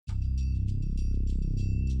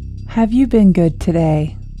Have you been good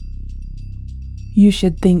today? You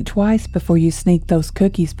should think twice before you sneak those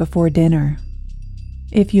cookies before dinner.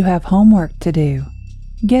 If you have homework to do,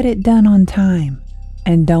 get it done on time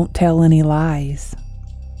and don't tell any lies.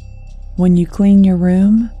 When you clean your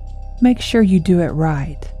room, make sure you do it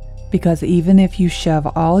right, because even if you shove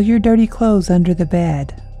all your dirty clothes under the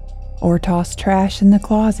bed or toss trash in the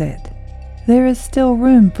closet, there is still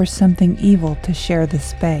room for something evil to share the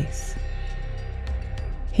space.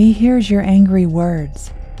 He hears your angry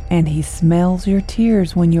words, and he smells your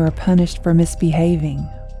tears when you are punished for misbehaving.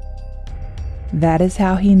 That is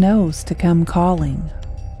how he knows to come calling.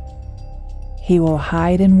 He will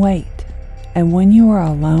hide and wait, and when you are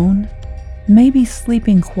alone, maybe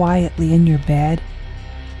sleeping quietly in your bed,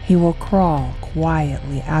 he will crawl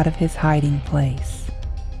quietly out of his hiding place.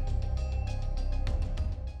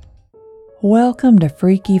 Welcome to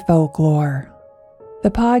Freaky Folklore, the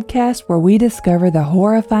podcast where we discover the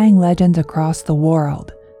horrifying legends across the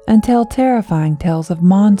world and tell terrifying tales of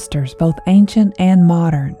monsters both ancient and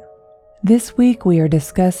modern. This week we are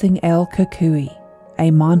discussing El Cucuy, a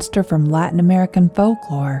monster from Latin American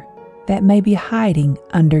folklore that may be hiding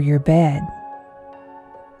under your bed.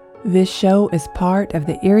 This show is part of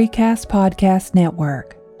the EerieCast podcast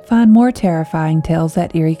network. Find more terrifying tales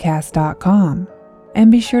at EerieCast.com. And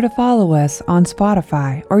be sure to follow us on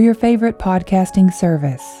Spotify or your favorite podcasting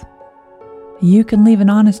service. You can leave an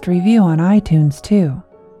honest review on iTunes too.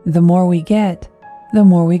 The more we get, the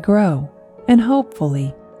more we grow, and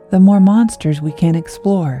hopefully, the more monsters we can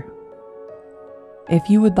explore. If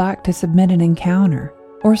you would like to submit an encounter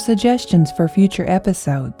or suggestions for future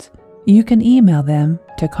episodes, you can email them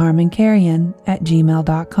to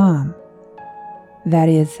carmancarrion@gmail.com. That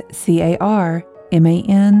is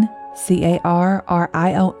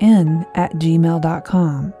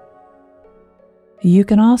carmancarrion@gmail.com. You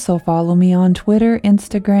can also follow me on Twitter,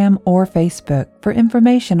 Instagram, or Facebook for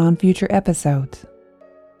information on future episodes.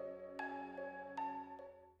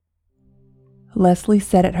 Leslie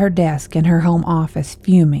sat at her desk in her home office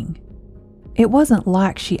fuming. It wasn't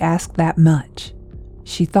like she asked that much.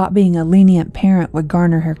 She thought being a lenient parent would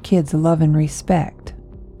garner her kids love and respect.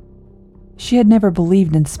 She had never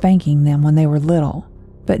believed in spanking them when they were little,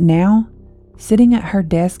 but now, sitting at her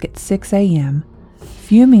desk at 6 a.m.,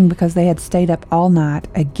 fuming because they had stayed up all night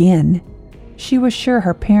again, she was sure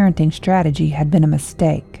her parenting strategy had been a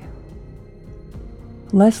mistake.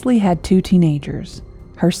 Leslie had two teenagers,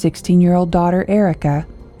 her 16-year-old daughter Erica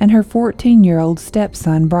and her 14-year-old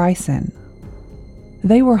stepson Bryson.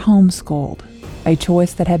 They were homeschooled, a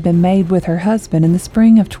choice that had been made with her husband in the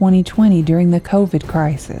spring of 2020 during the COVID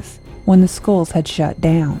crisis, when the schools had shut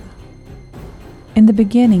down. In the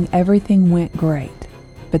beginning, everything went great,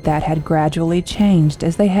 but that had gradually changed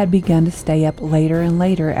as they had begun to stay up later and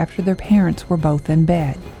later after their parents were both in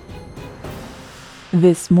bed.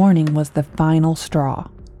 This morning was the final straw.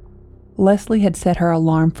 Leslie had set her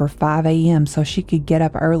alarm for 5 a.m. so she could get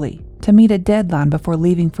up early to meet a deadline before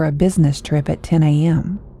leaving for a business trip at 10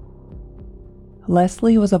 a.m.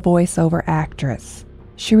 Leslie was a voiceover actress.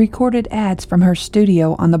 She recorded ads from her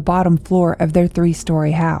studio on the bottom floor of their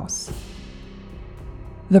 3-story house.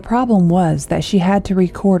 The problem was that she had to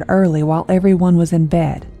record early while everyone was in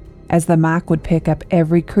bed, as the mic would pick up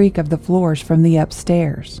every creak of the floors from the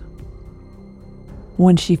upstairs.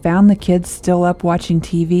 When she found the kids still up watching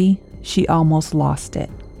TV, she almost lost it.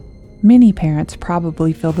 Many parents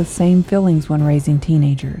probably feel the same feelings when raising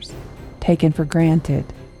teenagers, taken for granted,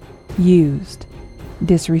 used,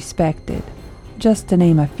 disrespected, just to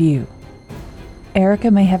name a few. Erica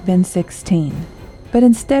may have been 16, but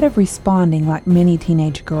instead of responding like many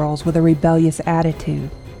teenage girls with a rebellious attitude,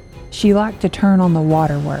 she liked to turn on the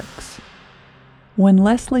waterworks. When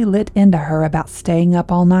Leslie lit into her about staying up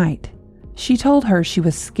all night, she told her she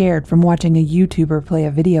was scared from watching a YouTuber play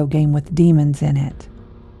a video game with demons in it.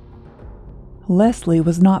 Leslie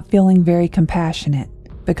was not feeling very compassionate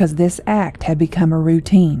because this act had become a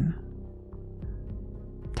routine.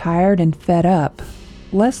 Tired and fed up,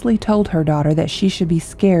 Leslie told her daughter that she should be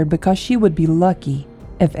scared because she would be lucky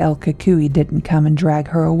if El Cucuy didn't come and drag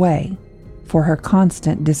her away for her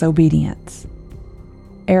constant disobedience.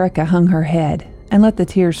 Erica hung her head and let the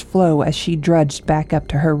tears flow as she drudged back up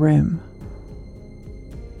to her room.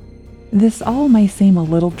 This all may seem a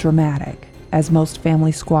little dramatic, as most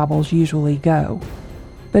family squabbles usually go,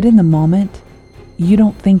 but in the moment, you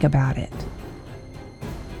don't think about it.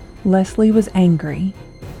 Leslie was angry.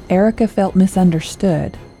 Erica felt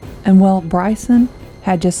misunderstood, and Bryson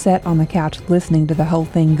had just sat on the couch listening to the whole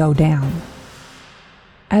thing go down.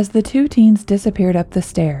 As the two teens disappeared up the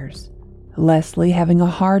stairs, Leslie, having a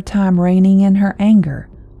hard time reining in her anger,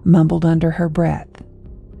 mumbled under her breath,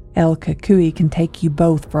 El Cucuy can take you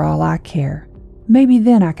both for all I care. Maybe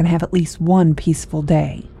then I can have at least one peaceful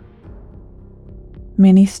day.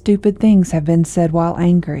 Many stupid things have been said while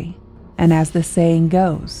angry, and as the saying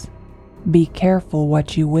goes, be careful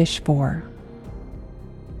what you wish for.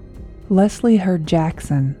 Leslie heard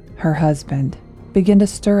Jackson, her husband, begin to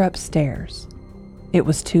stir upstairs. It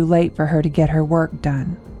was too late for her to get her work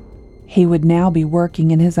done. He would now be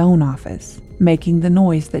working in his own office, making the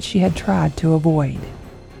noise that she had tried to avoid.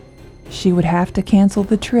 She would have to cancel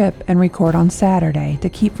the trip and record on Saturday to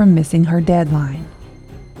keep from missing her deadline.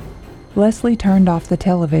 Leslie turned off the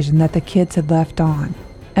television that the kids had left on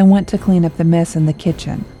and went to clean up the mess in the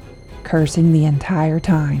kitchen, cursing the entire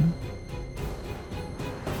time.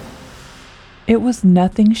 It was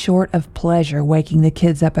nothing short of pleasure waking the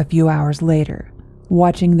kids up a few hours later,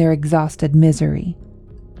 watching their exhausted misery.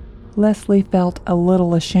 Leslie felt a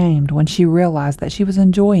little ashamed when she realized that she was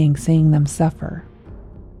enjoying seeing them suffer.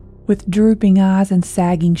 With drooping eyes and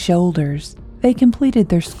sagging shoulders, they completed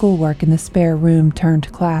their schoolwork in the spare room turned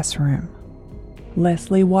classroom.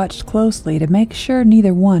 Leslie watched closely to make sure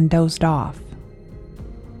neither one dozed off.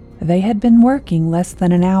 They had been working less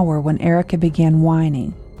than an hour when Erica began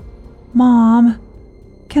whining. "Mom,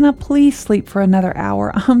 can I please sleep for another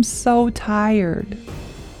hour? I'm so tired."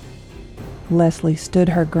 Leslie stood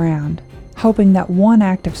her ground, hoping that one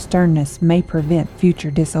act of sternness may prevent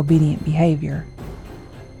future disobedient behavior.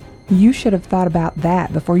 "You should have thought about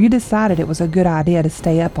that before you decided it was a good idea to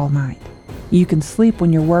stay up all night. You can sleep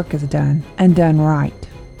when your work is done, and done right."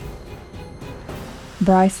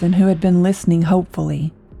 Bryson, who had been listening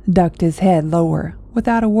hopefully, ducked his head lower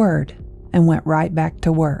without a word and went right back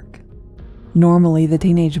to work. Normally, the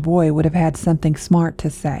teenage boy would have had something smart to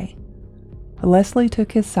say. Leslie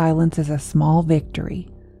took his silence as a small victory,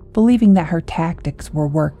 believing that her tactics were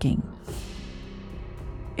working.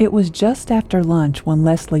 It was just after lunch when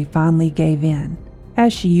Leslie finally gave in,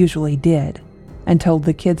 as she usually did, and told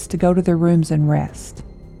the kids to go to their rooms and rest.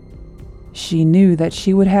 She knew that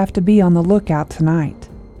she would have to be on the lookout tonight,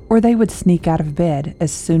 or they would sneak out of bed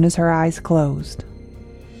as soon as her eyes closed.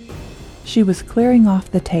 She was clearing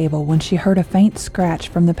off the table when she heard a faint scratch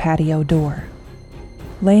from the patio door.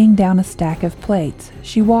 Laying down a stack of plates,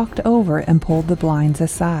 she walked over and pulled the blinds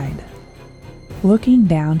aside. Looking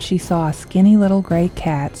down, she saw a skinny little gray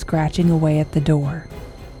cat scratching away at the door.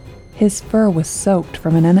 His fur was soaked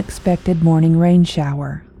from an unexpected morning rain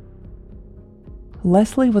shower.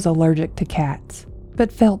 Leslie was allergic to cats,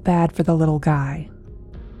 but felt bad for the little guy.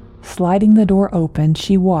 Sliding the door open,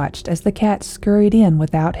 she watched as the cat scurried in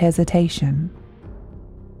without hesitation.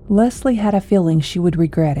 Leslie had a feeling she would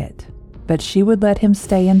regret it, but she would let him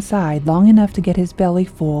stay inside long enough to get his belly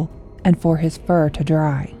full and for his fur to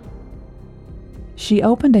dry. She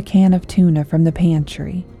opened a can of tuna from the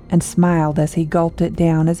pantry and smiled as he gulped it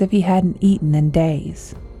down as if he hadn't eaten in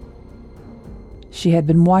days. She had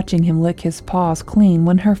been watching him lick his paws clean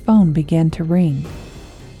when her phone began to ring.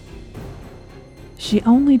 She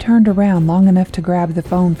only turned around long enough to grab the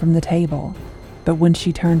phone from the table, but when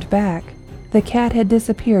she turned back, the cat had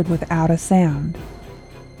disappeared without a sound.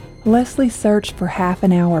 Leslie searched for half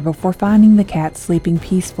an hour before finding the cat sleeping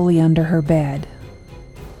peacefully under her bed.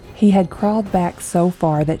 He had crawled back so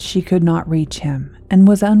far that she could not reach him and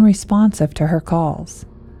was unresponsive to her calls.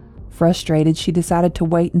 Frustrated, she decided to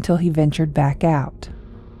wait until he ventured back out.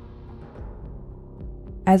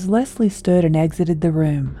 As Leslie stood and exited the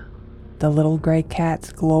room, the little gray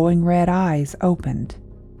cat's glowing red eyes opened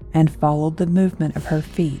and followed the movement of her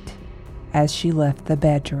feet as she left the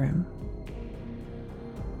bedroom.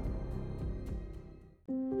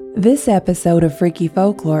 This episode of Freaky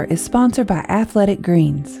Folklore is sponsored by Athletic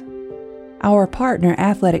Greens. Our partner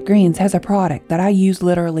Athletic Greens has a product that I use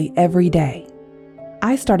literally every day.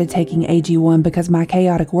 I started taking AG1 because my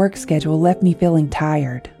chaotic work schedule left me feeling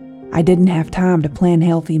tired. I didn't have time to plan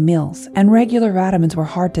healthy meals, and regular vitamins were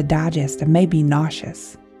hard to digest and made me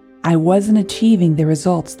nauseous. I wasn't achieving the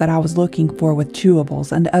results that I was looking for with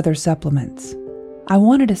chewables and other supplements. I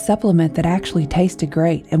wanted a supplement that actually tasted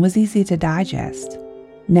great and was easy to digest.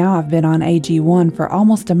 Now I've been on AG1 for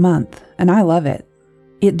almost a month, and I love it.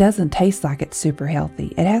 It doesn't taste like it's super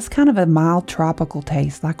healthy. It has kind of a mild tropical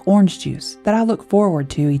taste like orange juice that I look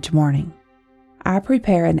forward to each morning. I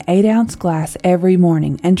prepare an 8-ounce glass every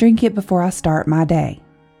morning and drink it before I start my day.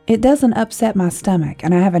 It doesn't upset my stomach,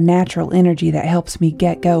 and I have a natural energy that helps me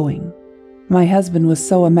get going. My husband was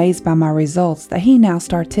so amazed by my results that he now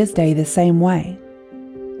starts his day the same way.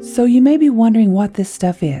 So you may be wondering what this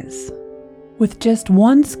stuff is. With just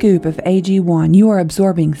one scoop of AG1, you are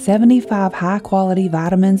absorbing 75 high-quality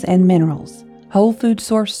vitamins and minerals, whole food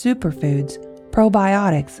source superfoods,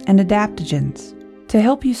 probiotics, and adaptogens to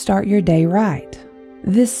help you start your day right.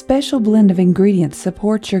 This special blend of ingredients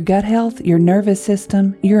supports your gut health, your nervous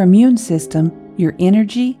system, your immune system, your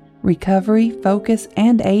energy, recovery, focus,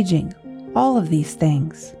 and aging. All of these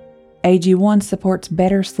things. AG1 supports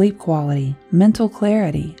better sleep quality, mental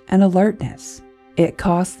clarity, and alertness. It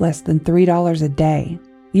costs less than $3 a day.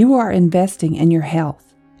 You are investing in your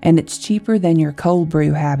health, and it's cheaper than your cold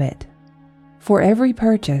brew habit. For every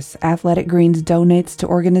purchase, Athletic Greens donates to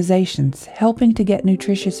organizations helping to get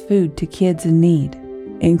nutritious food to kids in need,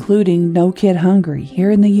 including No Kid Hungry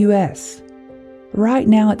here in the U.S. Right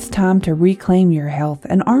now, it's time to reclaim your health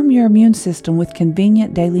and arm your immune system with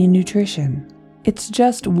convenient daily nutrition. It's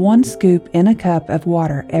just 1 scoop in a cup of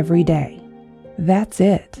water every day. That's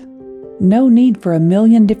it. No need for a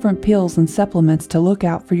million different pills and supplements to look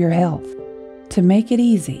out for your health. To make it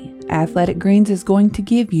easy, Athletic Greens is going to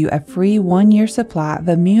give you a free 1-year supply of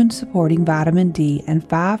immune-supporting vitamin D and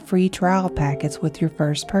 5 free trial packets with your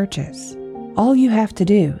first purchase. All you have to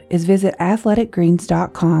do is visit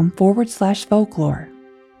athleticgreens.com/folklore.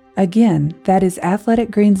 Again, that is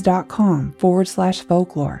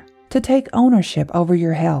athleticgreens.com/folklore to take ownership over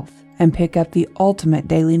your health and pick up the ultimate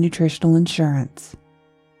daily nutritional insurance.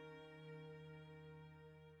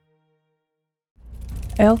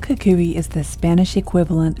 El Cucuy is the Spanish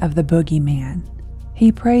equivalent of the boogeyman.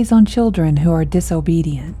 He preys on children who are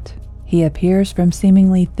disobedient. He appears from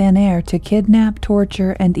seemingly thin air to kidnap,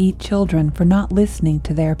 torture, and eat children for not listening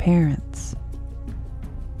to their parents.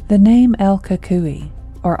 The name El Cucuy,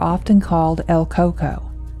 or often called El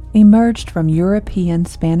Coco, emerged from European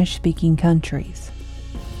Spanish-speaking countries.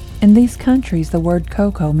 In these countries, the word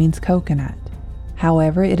cocoa means coconut.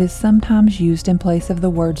 However, it is sometimes used in place of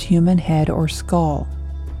the words human head or skull.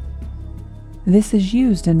 This is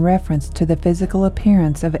used in reference to the physical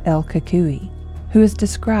appearance of El Cucuy, who is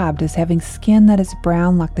described as having skin that is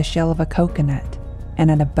brown like the shell of a coconut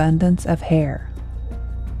and an abundance of hair.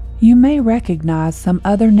 You may recognize some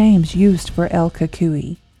other names used for El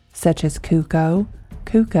Cucuy, such as Cuco,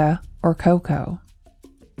 Cuca, or Coco.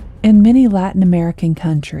 In many Latin American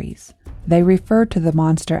countries, they refer to the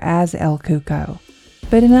monster as El Cuco,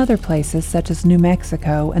 but in other places such as New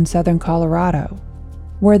Mexico and southern Colorado,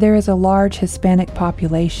 where there is a large Hispanic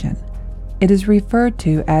population, it is referred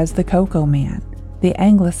to as the Coco Man, the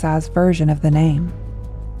anglicized version of the name.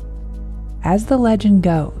 As the legend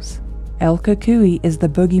goes, El Cucuy is the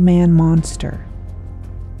boogeyman monster.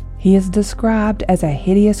 He is described as a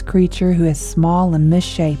hideous creature who is small and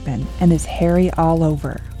misshapen and is hairy all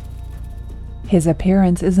over. His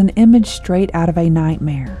appearance is an image straight out of a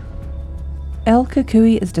nightmare. El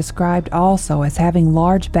Cucuy is described also as having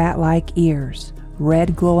large bat-like ears,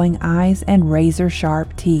 red glowing eyes, and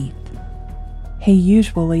razor-sharp teeth. He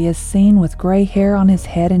usually is seen with gray hair on his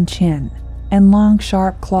head and chin, and long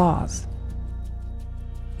sharp claws.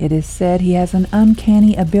 It is said he has an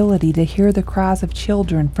uncanny ability to hear the cries of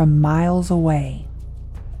children from miles away.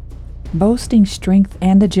 Boasting strength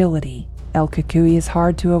and agility, El Cucuy is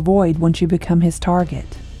hard to avoid once you become his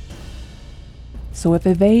target. So if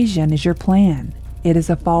evasion is your plan, it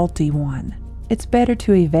is a faulty one. It's better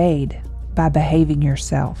to evade by behaving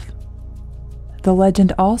yourself. The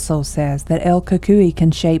legend also says that El Cucuy can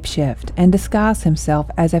shapeshift and disguise himself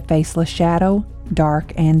as a faceless shadow,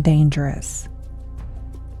 dark and dangerous.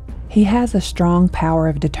 He has a strong power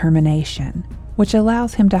of determination, which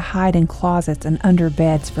allows him to hide in closets and under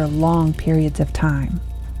beds for long periods of time.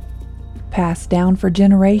 Passed down for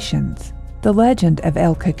generations, the legend of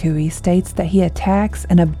El Cucuy states that he attacks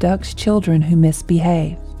and abducts children who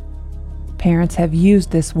misbehave. Parents have used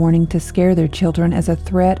this warning to scare their children as a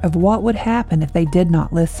threat of what would happen if they did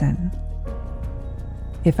not listen.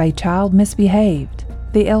 If a child misbehaved,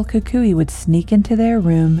 the El Cucuy would sneak into their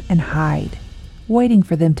room and hide, waiting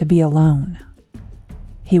for them to be alone.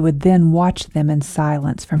 He would then watch them in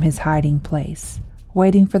silence from his hiding place,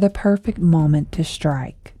 waiting for the perfect moment to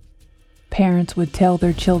strike. Parents would tell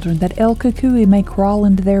their children that El Cucuy may crawl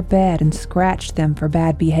into their bed and scratch them for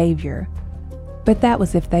bad behavior, but that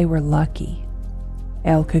was if they were lucky.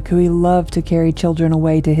 El Cucuy loved to carry children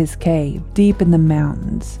away to his cave deep in the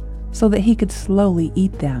mountains so that he could slowly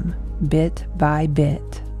eat them, bit by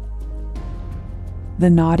bit. The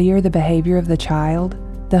naughtier the behavior of the child,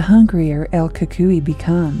 the hungrier El Cucuy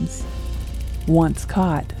becomes. Once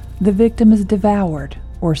caught, the victim is devoured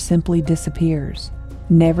or simply disappears,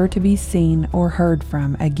 never to be seen or heard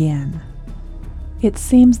from again. It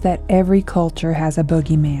seems that every culture has a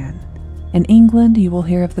boogeyman. In England, you will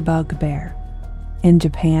hear of the bugbear. In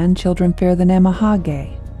Japan, children fear the namahage.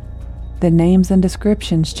 The names and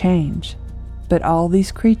descriptions change, but all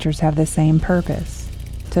these creatures have the same purpose: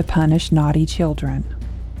 to punish naughty children.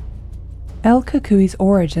 El Cucuy's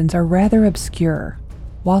origins are rather obscure.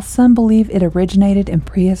 While some believe it originated in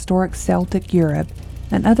prehistoric Celtic Europe,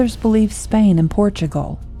 and others believe Spain and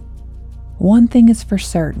Portugal. One thing is for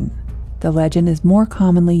certain, the legend is more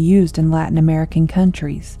commonly used in Latin American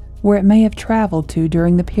countries, where it may have traveled to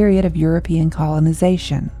during the period of European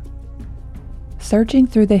colonization. Searching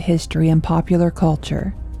through the history and popular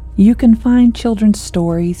culture, you can find children's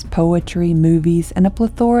stories, poetry, movies, and a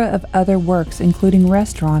plethora of other works including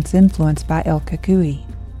restaurants influenced by El Cucuy.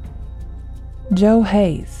 Joe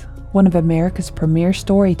Hayes, one of America's premier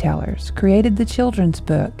storytellers, created the children's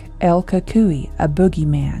book El Cucuy, a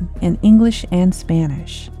Boogeyman in English and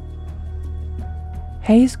Spanish.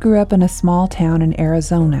 Hayes grew up in a small town in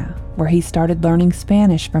Arizona, where he started learning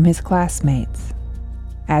Spanish from his classmates.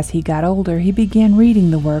 As he got older, he began reading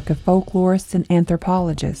the work of folklorists and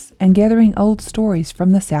anthropologists and gathering old stories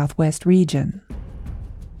from the Southwest region.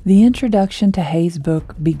 The introduction to Hayes'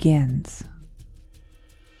 book begins.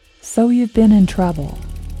 So you've been in trouble.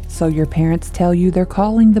 So your parents tell you they're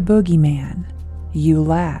calling the boogeyman. You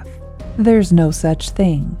laugh. There's no such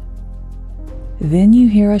thing. Then you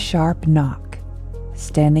hear a sharp knock.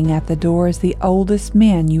 Standing at the door is the oldest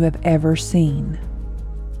man you have ever seen.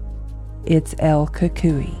 It's El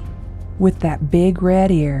Cucuy. With that big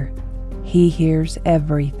red ear, he hears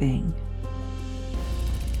everything.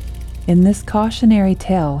 In this cautionary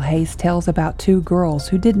tale, Hayes tells about two girls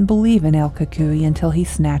who didn't believe in El Cucuy until he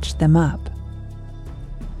snatched them up.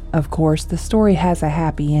 Of course, the story has a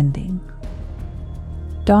happy ending.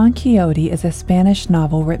 Don Quixote is a Spanish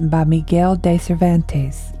novel written by Miguel de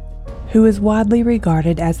Cervantes, who is widely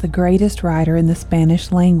regarded as the greatest writer in the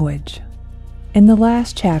Spanish language. In the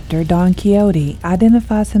last chapter, Don Quixote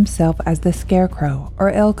identifies himself as the Scarecrow, or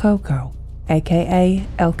El Coco, aka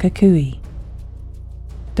El Cucuy.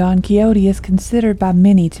 Don Quixote is considered by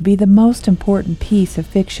many to be the most important piece of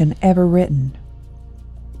fiction ever written.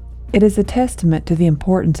 It is a testament to the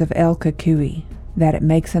importance of El Cucuy that it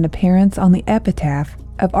makes an appearance on the epitaph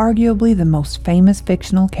of arguably the most famous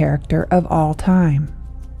fictional character of all time.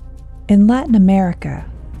 In Latin America,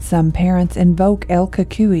 some parents invoke El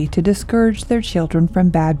Cucuy to discourage their children from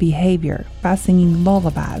bad behavior by singing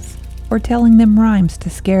lullabies or telling them rhymes to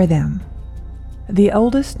scare them. The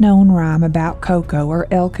oldest known rhyme about Coco or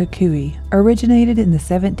El Cucuy originated in the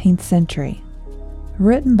 17th century.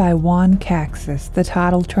 Written by Juan Caxas, the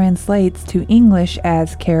title translates to English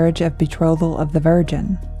as Carriage of Betrothal of the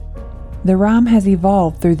Virgin. The rhyme has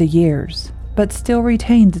evolved through the years, but still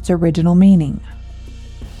retains its original meaning.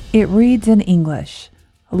 It reads in English,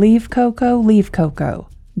 leave Coco,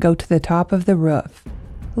 go to the top of the roof.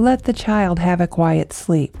 Let the child have a quiet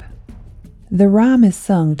sleep. The rhyme is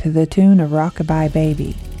sung to the tune of Rockabye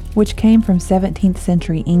Baby, which came from 17th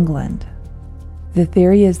century England. The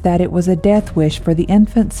theory is that it was a death wish for the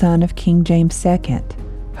infant son of King James II,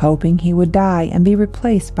 hoping he would die and be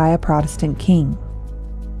replaced by a Protestant king.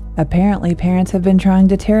 Apparently, parents have been trying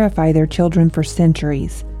to terrify their children for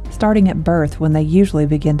centuries, starting at birth when they usually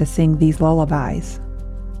begin to sing these lullabies.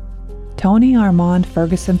 Tony Armand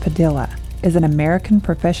Ferguson Padilla is an American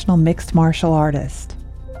professional mixed martial artist.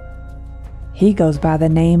 He goes by the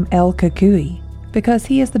name El Cucuy because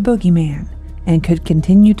he is the boogeyman and could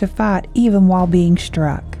continue to fight even while being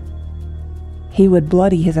struck. He would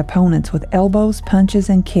bloody his opponents with elbows, punches,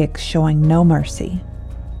 and kicks, showing no mercy.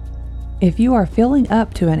 If you are feeling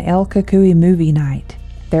up to an El Cucuy movie night,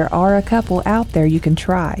 there are a couple out there you can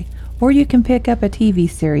try, or you can pick up a TV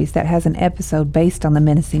series that has an episode based on the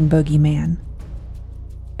menacing boogeyman.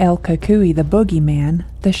 El Cucuy the Boogeyman,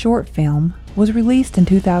 the short film, was released in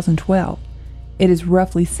 2012. It is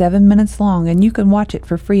roughly 7 minutes long and you can watch it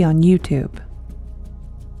for free on YouTube.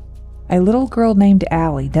 A little girl named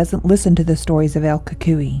Allie doesn't listen to the stories of El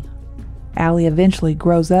Cucuy. Allie eventually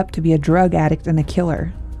grows up to be a drug addict and a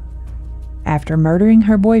killer. After murdering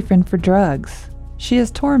her boyfriend for drugs, she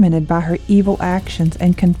is tormented by her evil actions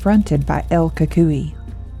and confronted by El Cucuy.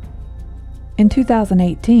 In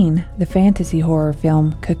 2018, the fantasy horror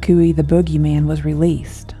film Cucuy the Boogeyman was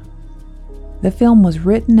released. The film was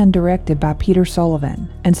written and directed by Peter Sullivan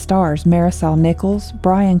and stars Marisol Nichols,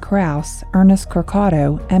 Brian Krause, Ernest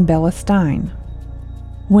Corcado, and Bella Stein.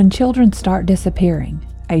 When children start disappearing,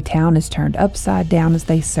 a town is turned upside down as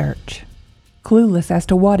they search. Clueless as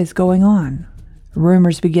to what is going on,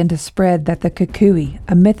 rumors begin to spread that the Cucuy,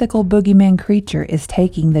 a mythical boogeyman creature, is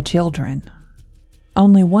taking the children.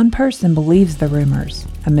 Only one person believes the rumors,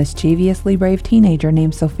 a mischievously brave teenager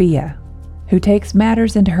named Sophia, who takes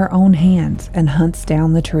matters into her own hands and hunts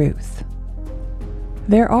down the truth.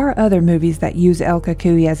 There are other movies that use El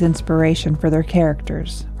Cucuy as inspiration for their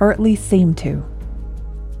characters, or at least seem to.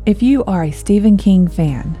 If you are a Stephen King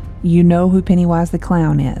fan, You know who Pennywise the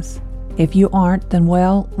Clown is. If you aren't, then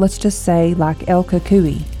well, let's just say, like El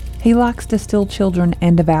Cucuy, he likes to steal children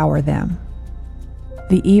and devour them.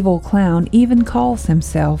 The evil clown even calls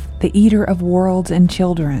himself the Eater of Worlds and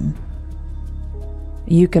Children.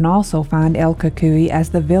 You can also find El Cucuy as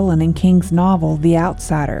the villain in King's novel The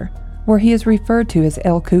Outsider, where he is referred to as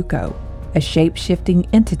El Cuco, a shape-shifting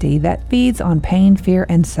entity that feeds on pain, fear,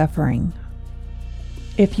 and suffering.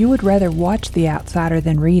 If you would rather watch The Outsider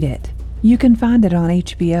than read it, you can find it on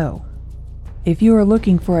HBO. If you are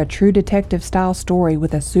looking for a true detective-style story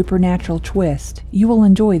with a supernatural twist, you will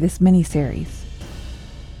enjoy this miniseries.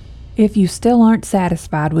 If you still aren't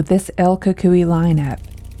satisfied with this El Cucuy lineup,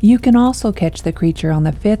 you can also catch the creature on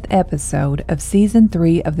the 5th episode of Season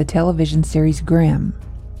 3 of the television series Grimm,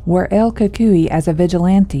 where El Cucuy as a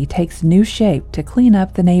vigilante takes new shape to clean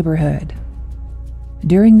up the neighborhood.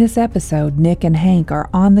 During this episode, Nick and Hank are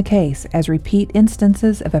on the case as repeat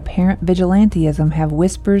instances of apparent vigilantism have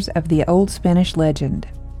whispers of the old Spanish legend,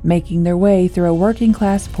 making their way through a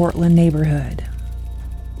working-class Portland neighborhood.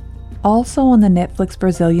 Also on the Netflix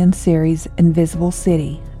Brazilian series Invisible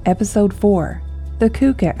City, Episode 4, the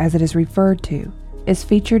Cuca, as it is referred to, is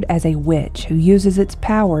featured as a witch who uses its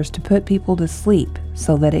powers to put people to sleep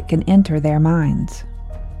so that it can enter their minds.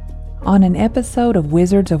 On an episode of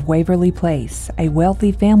Wizards of Waverly Place, a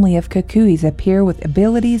wealthy family of Cucuys appear with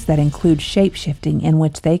abilities that include shape-shifting, in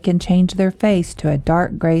which they can change their face to a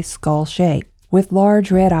dark gray skull shape with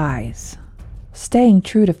large red eyes. Staying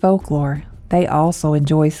true to folklore, they also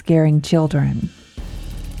enjoy scaring children.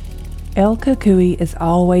 El Cucuy is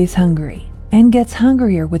always hungry and gets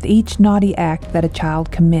hungrier with each naughty act that a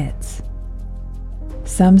child commits.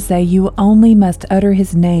 Some say you only must utter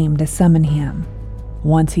his name to summon him.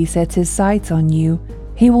 Once he sets his sights on you,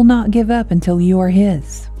 he will not give up until you are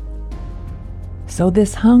his. So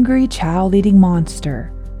this hungry child-eating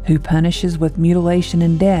monster, who punishes with mutilation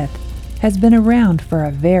and death, has been around for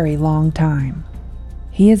a very long time.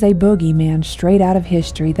 He is a boogeyman straight out of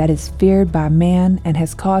history that is feared by man and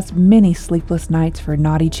has caused many sleepless nights for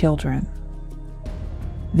naughty children.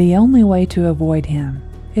 The only way to avoid him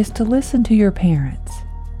is to listen to your parents.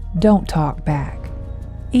 Don't talk back.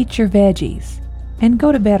 Eat your veggies and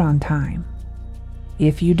go to bed on time.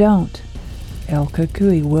 If you don't, El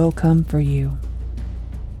Cucuy will come for you.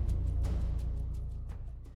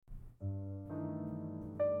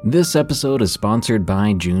 This episode is sponsored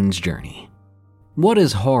by June's Journey. What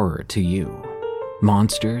is horror to you?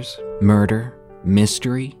 Monsters? Murder?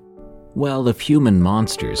 Mystery? Well, if human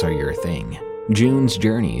monsters are your thing, June's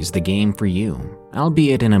Journey is the game for you,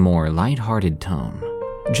 albeit in a more lighthearted tone.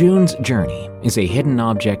 June's Journey is a hidden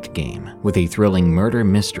object game with a thrilling murder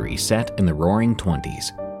mystery set in the roaring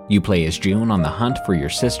 20s. You play as June on the hunt for your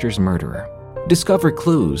sister's murderer. Discover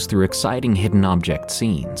clues through exciting hidden object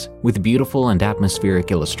scenes with beautiful and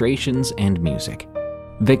atmospheric illustrations and music.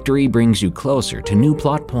 Victory brings you closer to new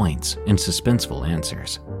plot points and suspenseful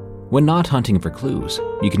answers. When not hunting for clues,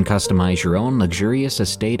 you can customize your own luxurious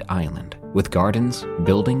estate island with gardens,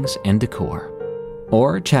 buildings, and decor.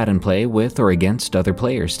 Or chat and play with or against other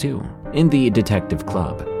players too, in the Detective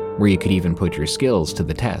Club, where you could even put your skills to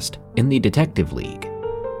the test in the Detective League.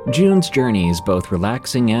 June's Journey is both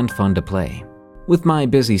relaxing and fun to play. With my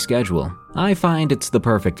busy schedule, I find it's the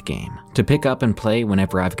perfect game to pick up and play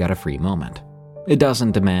whenever I've got a free moment. It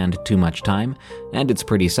doesn't demand too much time, and it's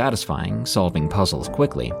pretty satisfying solving puzzles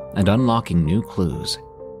quickly and unlocking new clues.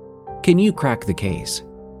 Can you crack the case?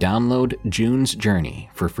 Download June's Journey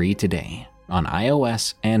for free today on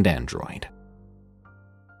iOS and Android.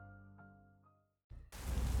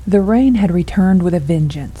 The rain had returned with a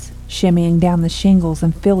vengeance, shimmying down the shingles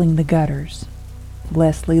and filling the gutters.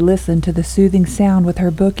 Leslie listened to the soothing sound with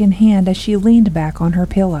her book in hand as she leaned back on her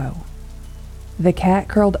pillow. The cat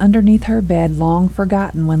curled underneath her bed, long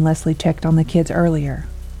forgotten when Leslie checked on the kids earlier.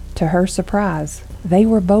 To her surprise, they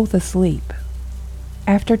were both asleep.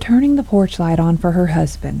 After turning the porch light on for her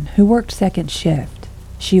husband, who worked second shift,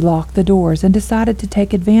 she locked the doors and decided to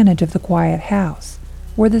take advantage of the quiet house,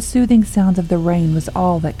 where the soothing sounds of the rain was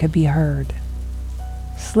all that could be heard.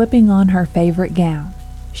 Slipping on her favorite gown,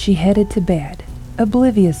 she headed to bed,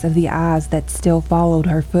 oblivious of the eyes that still followed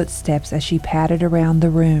her footsteps as she padded around the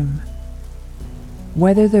room.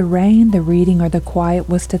 Whether the rain, the reading, or the quiet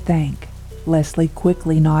was to thank, Leslie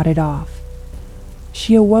quickly nodded off.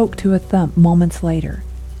 She awoke to a thump moments later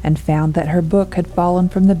and found that her book had fallen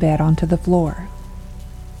from the bed onto the floor.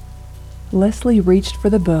 Leslie reached for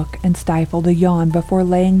the book and stifled a yawn before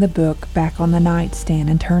laying the book back on the nightstand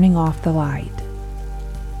and turning off the light.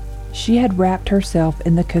 She had wrapped herself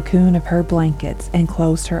in the cocoon of her blankets and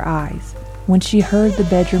closed her eyes when she heard the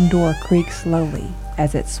bedroom door creak slowly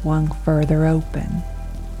as it swung further open.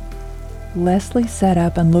 Leslie sat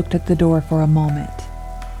up and looked at the door for a moment,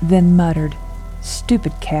 then muttered,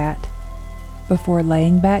 "Stupid cat," before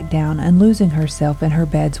laying back down and losing herself in her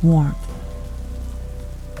bed's warmth.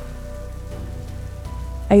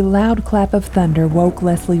 A loud clap of thunder woke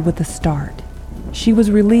Leslie with a start. She was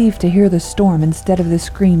relieved to hear the storm instead of the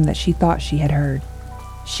scream that she thought she had heard.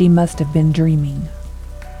 She must have been dreaming.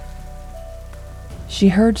 She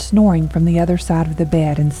heard snoring from the other side of the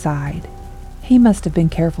bed and sighed. He must have been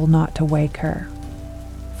careful not to wake her.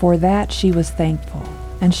 For that she was thankful,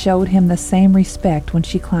 and showed him the same respect when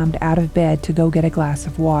she climbed out of bed to go get a glass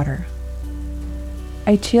of water.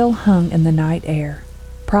 A chill hung in the night air,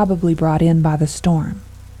 probably brought in by the storm.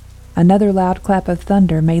 Another loud clap of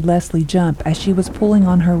thunder made Leslie jump as she was pulling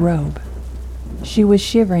on her robe. She was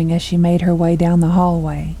shivering as she made her way down the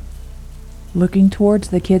hallway. Looking towards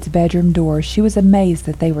the kids' bedroom doors, she was amazed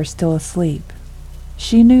that they were still asleep.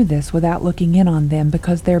 She knew this without looking in on them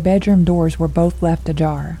because their bedroom doors were both left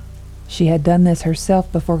ajar. She had done this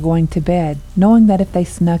herself before going to bed, knowing that if they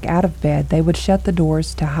snuck out of bed, they would shut the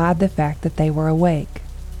doors to hide the fact that they were awake.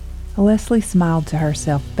 Leslie smiled to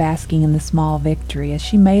herself, basking in the small victory as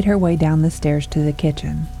she made her way down the stairs to the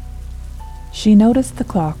kitchen. She noticed the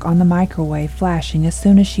clock on the microwave flashing as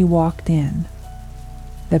soon as she walked in.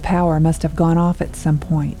 The power must have gone off at some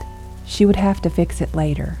point. She would have to fix it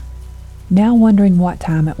later. Now wondering what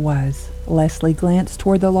time it was, Leslie glanced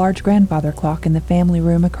toward the large grandfather clock in the family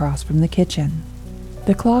room across from the kitchen.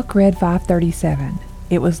 The clock read 5:37.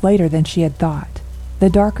 It was later than she had thought. The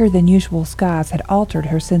darker-than-usual skies had altered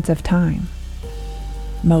her sense of time.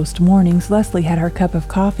 Most mornings, Leslie had her cup of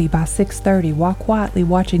coffee by 6:30 while quietly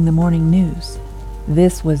watching the morning news.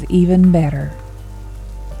 This was even better.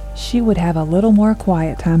 She would have a little more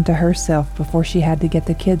quiet time to herself before she had to get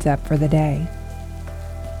the kids up for the day.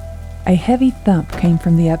 A heavy thump came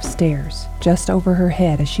from the upstairs, just over her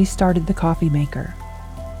head as she started the coffee maker.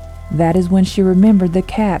 That is when she remembered the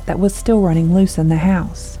cat that was still running loose in the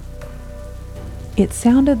house. It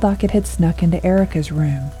sounded like it had snuck into Erica's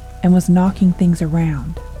room and was knocking things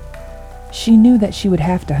around. She knew that she would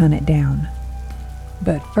have to hunt it down.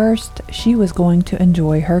 But first, she was going to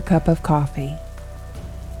enjoy her cup of coffee.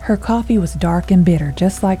 Her coffee was dark and bitter,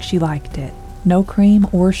 just like she liked it. No cream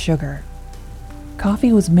or sugar.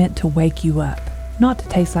 Coffee was meant to wake you up, not to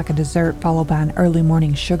taste like a dessert followed by an early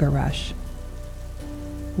morning sugar rush.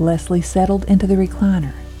 Leslie settled into the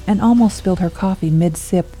recliner and almost spilled her coffee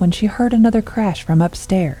mid-sip when she heard another crash from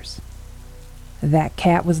upstairs. That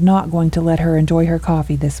cat was not going to let her enjoy her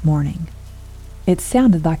coffee this morning. It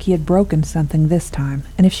sounded like he had broken something this time,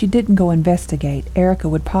 and if she didn't go investigate, Erica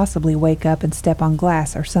would possibly wake up and step on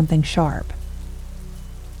glass or something sharp.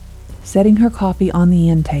 Setting her coffee on the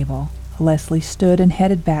end table, Leslie stood and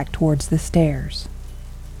headed back towards the stairs.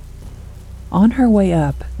 On her way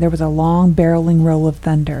up, there was a long barreling roll of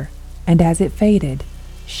thunder, and as it faded,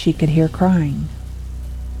 she could hear crying.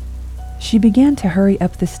 She began to hurry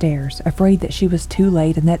up the stairs, afraid that she was too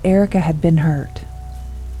late and that Erica had been hurt.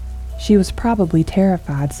 She was probably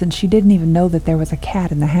terrified since she didn't even know that there was a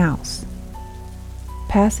cat in the house.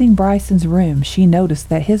 Passing Bryson's room, she noticed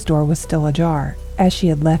that his door was still ajar, as she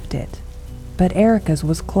had left it, but Erica's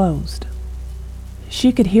was closed.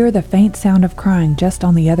 She could hear the faint sound of crying just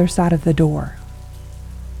on the other side of the door.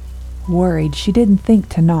 Worried, she didn't think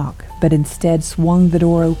to knock, but instead swung the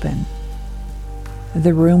door open.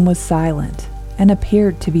 The room was silent and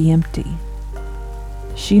appeared to be empty.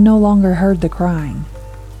 She no longer heard the crying,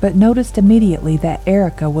 but noticed immediately that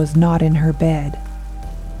Erica was not in her bed.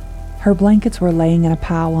 Her blankets were laying in a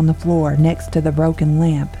pile on the floor next to the broken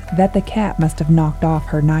lamp that the cat must have knocked off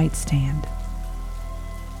her nightstand.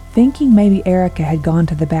 Thinking maybe Erica had gone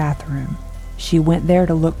to the bathroom, she went there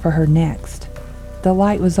to look for her next. The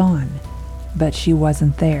light was on, but she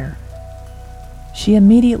wasn't there. She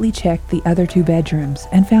immediately checked the other two bedrooms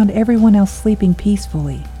and found everyone else sleeping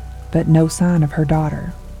peacefully, but no sign of her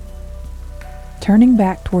daughter. Turning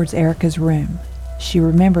back towards Erica's room, she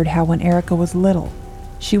remembered how when Erica was little,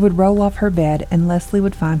 she would roll off her bed and Leslie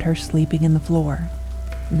would find her sleeping in the floor.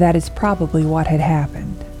 That is probably what had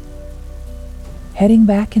happened. Heading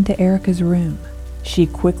back into Erica's room, she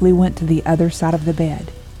quickly went to the other side of the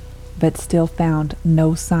bed, but still found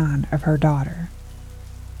no sign of her daughter.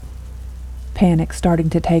 Panic starting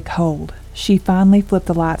to take hold, she finally flipped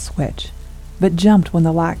the light switch, but jumped when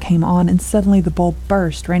the light came on and suddenly the bulb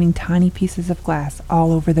burst, raining tiny pieces of glass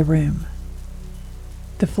all over the room.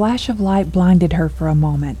 The flash of light blinded her for a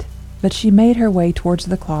moment, but she made her way towards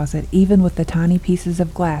the closet even with the tiny pieces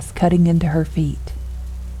of glass cutting into her feet.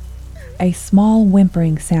 A small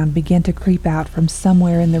whimpering sound began to creep out from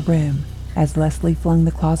somewhere in the room, as Leslie flung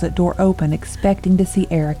the closet door open, expecting to see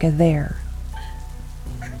Erica there.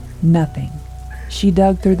 Nothing. She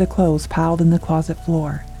dug through the clothes piled in the closet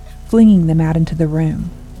floor, flinging them out into the room.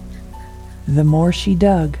 The more she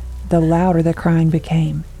dug, the louder the crying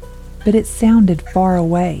became, but it sounded far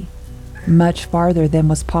away, much farther than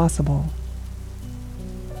was possible.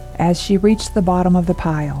 As she reached the bottom of the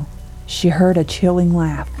pile, she heard a chilling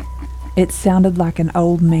laugh. It sounded like an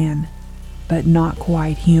old man, but not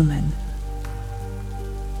quite human.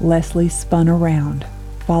 Leslie spun around,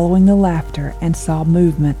 following the laughter, and saw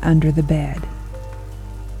movement under the bed.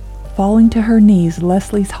 Falling to her knees,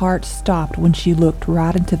 Leslie's heart stopped when she looked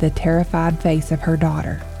right into the terrified face of her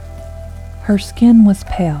daughter. Her skin was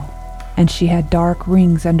pale, and she had dark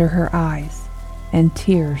rings under her eyes and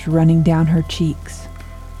tears running down her cheeks.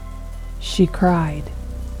 She cried,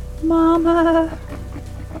 "Mama!"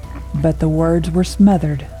 But the words were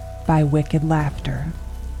smothered by wicked laughter.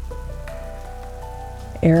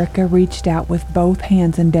 Erica reached out with both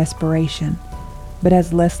hands in desperation, but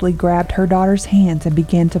as Leslie grabbed her daughter's hands and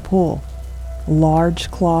began to pull,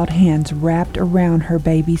 large clawed hands wrapped around her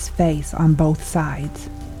baby's face on both sides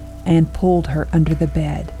and pulled her under the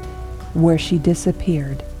bed, where she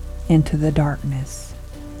disappeared into the darkness.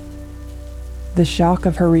 The shock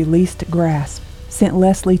of her released grasp sent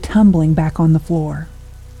Leslie tumbling back on the floor.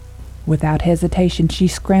 Without hesitation, she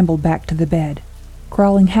scrambled back to the bed,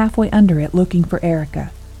 crawling halfway under it looking for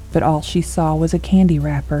Erica, but all she saw was a candy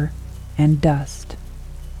wrapper and dust.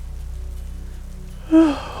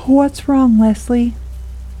 "What's wrong, Leslie?"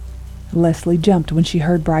 Leslie jumped when she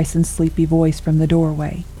heard Bryson's sleepy voice from the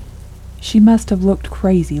doorway. She must have looked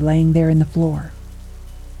crazy laying there in the floor.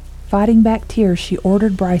 Fighting back tears, she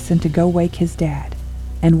ordered Bryson to go wake his dad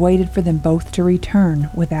and waited for them both to return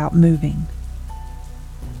without moving.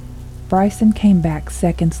 Bryson came back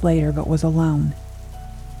seconds later but was alone.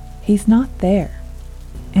 He's not there,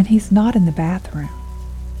 and he's not in the bathroom.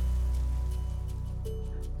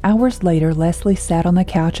 Hours later, Leslie sat on the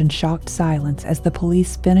couch in shocked silence as the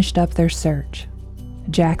police finished up their search.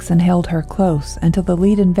 Jackson held her close until the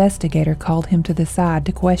lead investigator called him to the side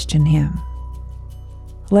to question him.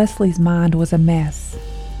 Leslie's mind was a mess.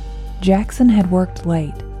 Jackson had worked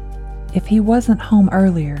late. If he wasn't home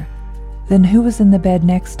earlier, then who was in the bed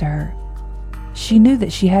next to her? She knew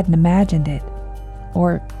that she hadn't imagined it,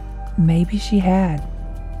 or maybe she had.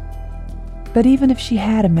 But even if she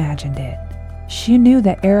had imagined it, she knew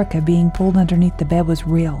that Erica being pulled underneath the bed was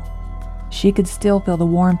real. She could still feel the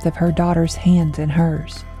warmth of her daughter's hands in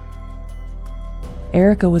hers.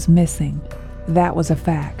 Erica was missing. That was a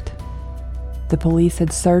fact. The police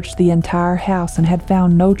had searched the entire house and had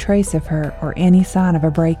found no trace of her or any sign of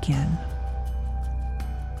a break-in.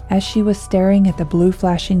 As she was staring at the blue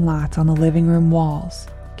flashing lights on the living room walls,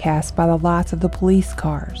 cast by the lights of the police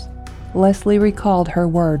cars, Leslie recalled her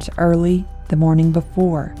words early the morning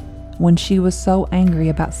before, when she was so angry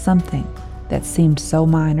about something that seemed so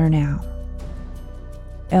minor now.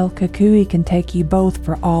 "El Cucuy can take you both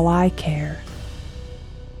for all I care."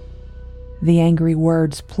 The angry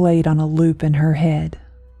words played on a loop in her head.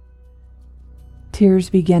 Tears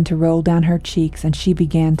began to roll down her cheeks and she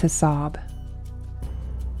began to sob.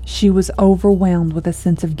 She was overwhelmed with a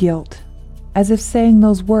sense of guilt, as if saying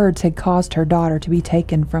those words had caused her daughter to be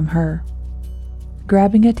taken from her.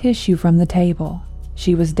 Grabbing a tissue from the table,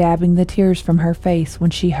 she was dabbing the tears from her face when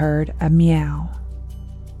she heard a meow.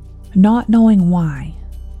 Not knowing why,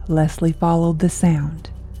 Leslie followed the sound,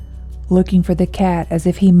 looking for the cat as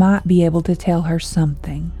if he might be able to tell her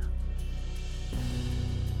something.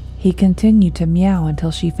 He continued to meow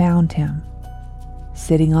until she found him,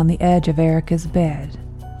 sitting on the edge of Erica's bed,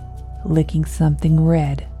 licking something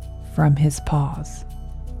red from his paws.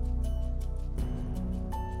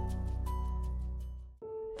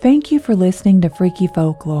 Thank you for listening to Freaky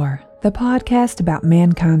Folklore, the podcast about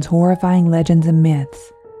mankind's horrifying legends and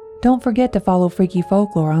myths. Don't forget to follow Freaky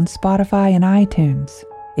Folklore on Spotify and iTunes.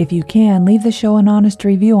 If you can, leave the show an honest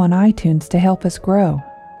review on iTunes to help us grow.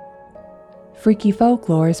 Freaky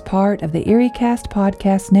Folklore is part of the EerieCast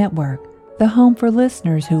Podcast Network, the home for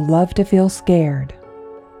listeners who love to feel scared.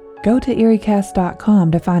 Go to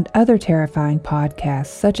EerieCast.com to find other terrifying podcasts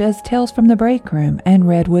such as Tales from the Break Room and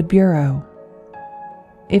Redwood Bureau.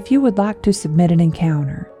 If you would like to submit an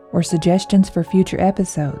encounter or suggestions for future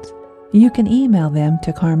episodes, you can email them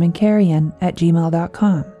to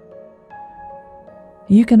carmencarrion@gmail.com.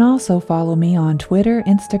 You can also follow me on Twitter,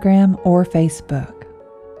 Instagram, or Facebook.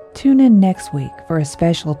 Tune in next week for a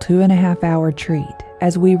special 2.5-hour treat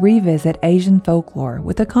as we revisit Asian folklore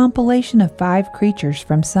with a compilation of 5 creatures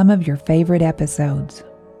from some of your favorite episodes.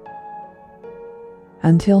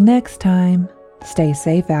 Until next time, stay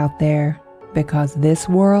safe out there. because this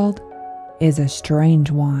world is a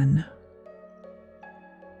strange one.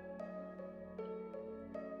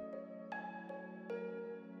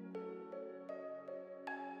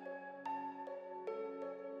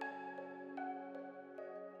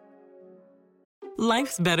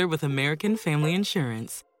 Life's better with American Family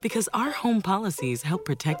Insurance because our home policies help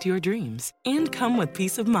protect your dreams and come with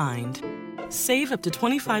peace of mind. Save up to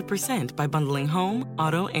 25% by bundling home,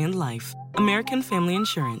 auto, and life. American Family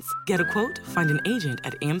Insurance. Get a quote, find an agent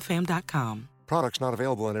at amfam.com. Products not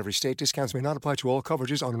available in every state. Discounts may not apply to all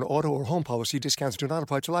coverages on an auto or home policy. Discounts do not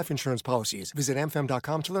apply to life insurance policies. Visit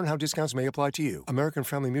amfam.com to learn how discounts may apply to you. American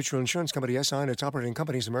Family Mutual Insurance Company, SI, and its operating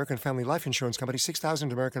companies, American Family Life Insurance Company,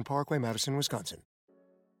 6000 American Parkway, Madison, Wisconsin.